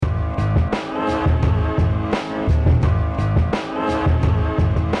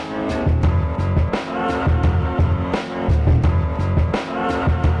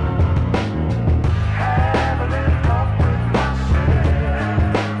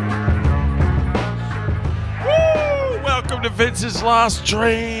Vince's last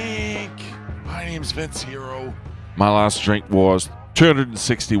drink. My name's Vince Hero. My last drink was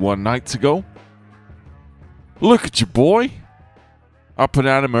 261 nights ago. Look at you, boy. Up and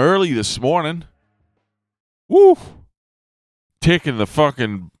at him early this morning. Woo. Taking the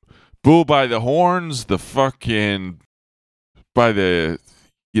fucking bull by the horns, the fucking... by the...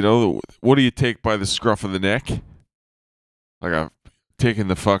 you know, what do you take by the scruff of the neck? Like I'm taking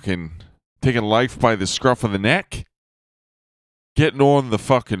life by the scruff of the neck. Getting on the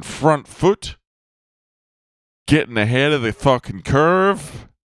fucking front foot. Getting ahead of the fucking curve.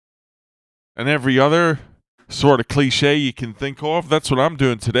 And every other sort of cliche you can think of. That's what I'm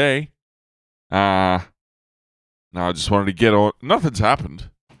doing today. No, I just wanted to get on. Nothing's happened.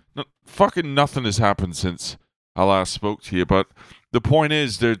 Fucking nothing has happened since I last spoke to you. But the point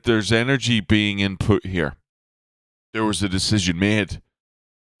is, there's energy being input here. There was a decision made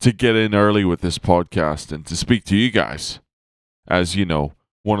to get in early with this podcast and to speak to you guys. As you know,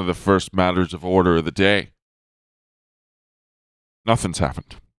 one of the first matters of order of the day. Nothing's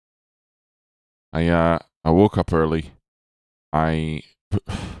happened. I woke up early. I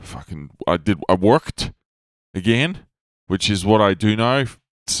worked again, which is what I do now,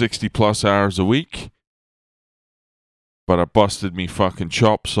 60 plus hours a week. But I busted me fucking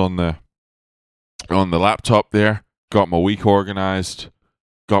chops on the laptop there. Got my week organized.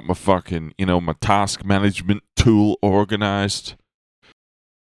 Got my fucking, my task management tool organized.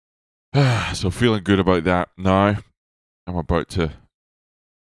 So feeling good about that now. I'm about to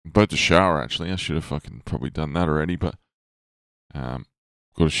shower, actually. I should have fucking probably done that already, but go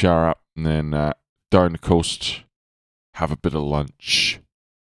to shower up and then down the coast, have a bit of lunch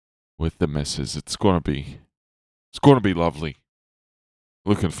with the missus. It's gonna be lovely.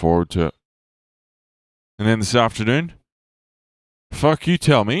 Looking forward to it. And then this afternoon, fuck you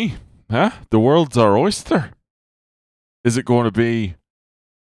tell me, huh? The world's our oyster. Is it going to be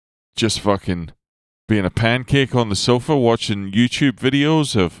just fucking being a pancake on the sofa watching YouTube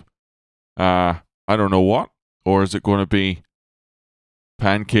videos of I don't know what? Or is it going to be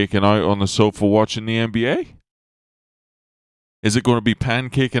pancaking out on the sofa watching the NBA? Is it going to be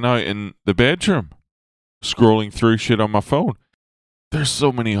pancaking out in the bedroom? Scrolling through shit on my phone? There's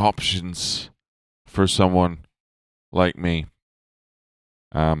so many options for someone like me.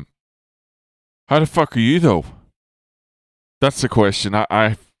 How the fuck are you, though? That's the question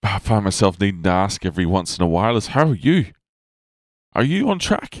I find myself needing to ask every once in a while is, how are you? Are you on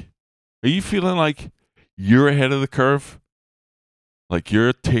track? Are you feeling like you're ahead of the curve? Like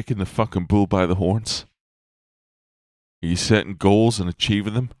you're taking the fucking bull by the horns? Are you setting goals and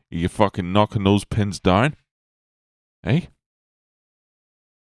achieving them? Are you fucking knocking those pins down? Eh?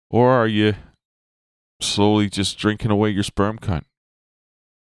 Or are you slowly just drinking away your sperm count?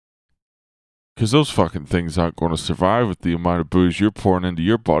 Because those fucking things aren't going to survive with the amount of booze you're pouring into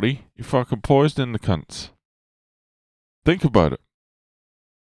your body. You're fucking poisoning the cunts. Think about it.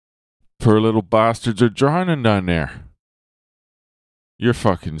 Poor little bastards are drowning down there. Your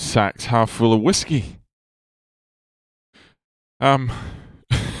fucking sack's half full of whiskey.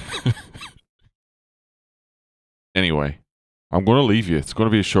 Anyway, I'm going to leave you. It's going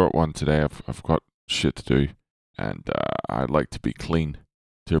to be a short one today. I've got shit to do. And I'd like to be clean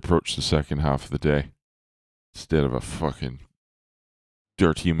to approach the second half of the day instead of a fucking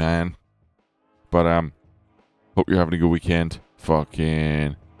dirty man. But hope you're having a good weekend.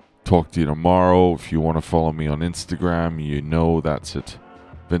 Fucking talk to you tomorrow. If you want to follow me on Instagram, you know that's it.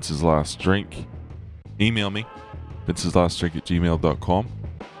 Vince's Last Drink. Email me, vinceslastdrink@gmail.com.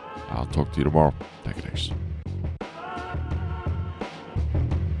 I'll talk to you tomorrow. Take it easy.